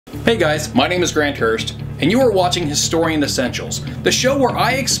Hey guys, my name is Grant Hurst, and you are watching Historian Essentials, the show where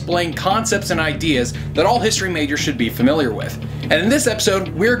I explain concepts and ideas that all history majors should be familiar with. And in this episode,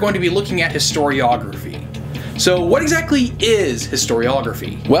 we're going to be looking at historiography. So what exactly is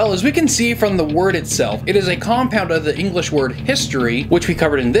historiography? Well, as we can see from the word itself, it is a compound of the English word history, which we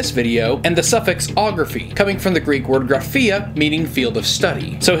covered in this video, and the suffix ography, coming from the Greek word graphia, meaning field of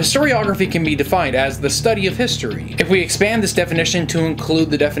study. So historiography can be defined as the study of history. If we expand this definition to include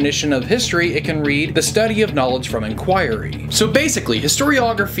the definition of history, it can read the study of knowledge from inquiry. So basically,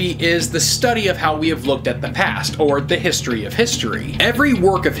 historiography is the study of how we have looked at the past, or the history of history. Every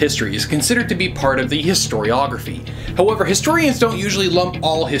work of history is considered to be part of the historiography. However, historians don't usually lump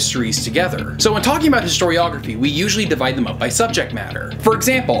all histories together. So when talking about historiography, we usually divide them up by subject matter. For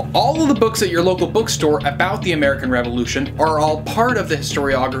example, all of the books at your local bookstore about the American Revolution are all part of the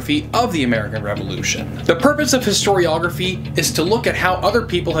historiography of the American Revolution. The purpose of historiography is to look at how other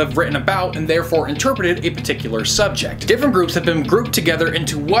people have written about and therefore interpreted a particular subject. Different groups have been grouped together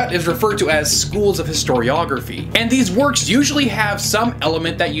into what is referred to as schools of historiography. And these works usually have some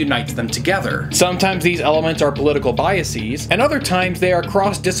element that unites them together. Sometimes these elements are political biases, and other times they are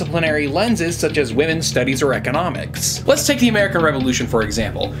cross-disciplinary lenses such as women's studies or economics. Let's take the American Revolution for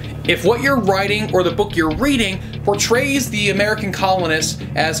example. If what you're writing or the book you're reading portrays the American colonists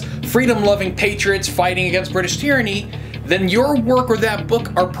as freedom-loving patriots fighting against British tyranny, then your work or that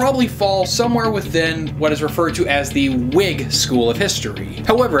book are probably fall somewhere within what is referred to as the Whig school of history.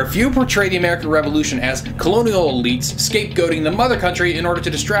 However, if you portray the American Revolution as colonial elites scapegoating the mother country in order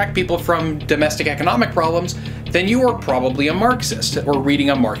to distract people from domestic economic problems, then you are probably a Marxist, or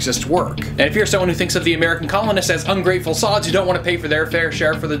reading a Marxist work. And if you're someone who thinks of the American colonists as ungrateful sods who don't want to pay for their fair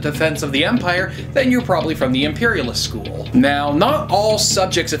share for the defense of the empire, then you're probably from the imperialist school. Now, not all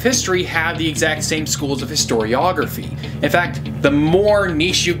subjects of history have the exact same schools of historiography. In fact, the more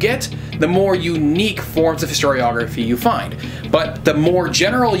niche you get, the more unique forms of historiography you find. But the more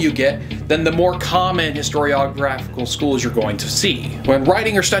general you get, then the more common historiographical schools you're going to see. When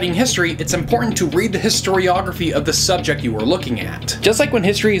writing or studying history, it's important to read the historiography of the subject you are looking at. Just like when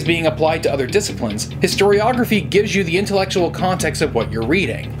history is being applied to other disciplines, historiography gives you the intellectual context of what you're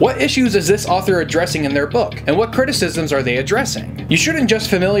reading. What issues is this author addressing in their book, and what criticisms are they addressing? You shouldn't just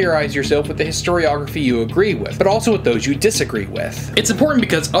familiarize yourself with the historiography you agree with, but also with those you disagree with. It's important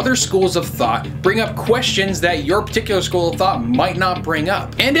because other schools of thought bring up questions that your particular school of thought might not bring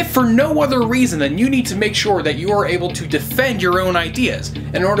up. And if for no other reason, then you need to make sure that you are able to defend your own ideas.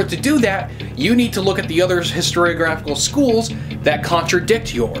 In order to do that, you need to look at the other historiographical schools that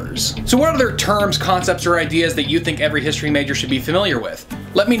contradict yours. So what other terms, concepts, or ideas that you think every history major should be familiar with?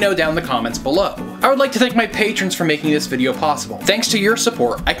 Let me know down in the comments below. I would like to thank my patrons for making this video possible. Thanks to your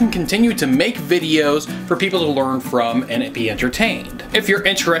support, I can continue to make videos for people to learn from and be entertained. If you're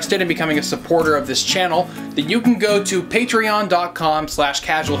interested in becoming a supporter of this channel, then you can go to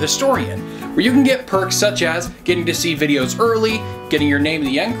patreon.com/casualhistorian, where you can get perks such as getting to see videos early, getting your name in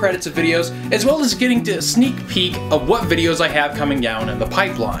the end credits of videos, as well as getting to a sneak peek of what videos I have coming down in the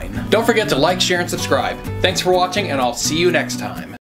pipeline. Don't forget to like, share, and subscribe. Thanks for watching, and I'll see you next time.